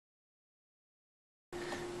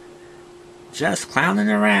Just clowning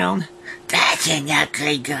around. That's an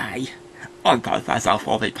ugly guy. I'm Professor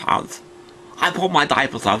Foffyfance. I pull my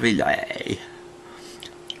diapers every day.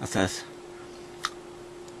 I says,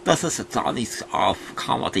 this is Johnny's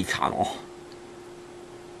comedy channel.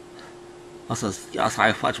 I says, yes,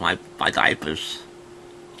 I fudge my diapers.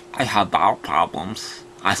 I have bowel problems.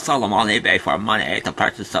 I sell them on eBay for money to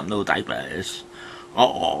purchase some new diapers.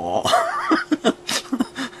 Oh.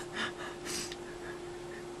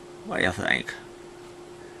 What do you think?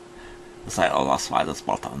 Let's say, oh, let's try this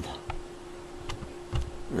button.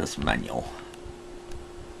 This menu.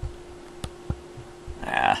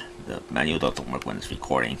 The menu doesn't work when it's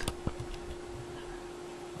recording.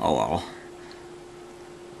 Oh well.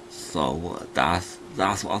 So that's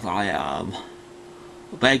what I am.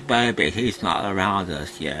 Big baby, he's not around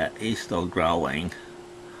us yet. He's still growing.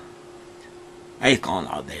 He's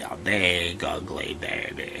gonna be a big ugly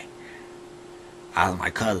baby. As my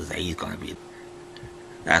cousin say, he's gonna be.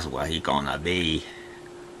 That's what he's gonna be.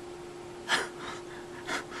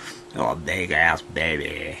 A big ass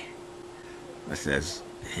baby. This is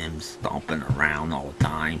him stomping around all the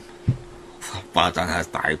time. But on his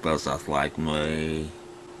diapers just like me.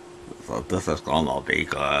 So this is gonna be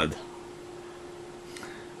good.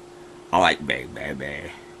 I like Big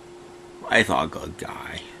Baby. He's a good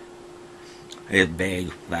guy. He's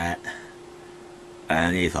big, fat,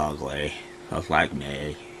 and he's ugly, just like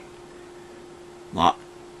me. Not,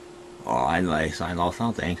 well, anyways, I know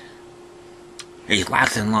something. He's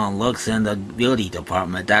waxing long looks in the beauty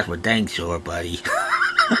department, that's for dang sure, buddy.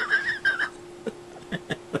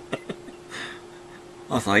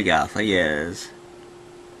 So yes, he is.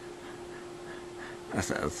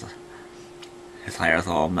 This is. His hair's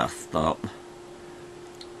all messed up.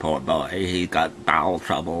 Poor boy, he got bowel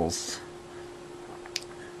troubles.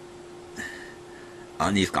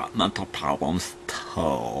 And he's got mental problems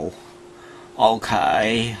too.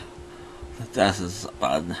 Okay. This is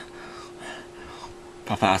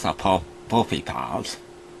Professor Foffyfance.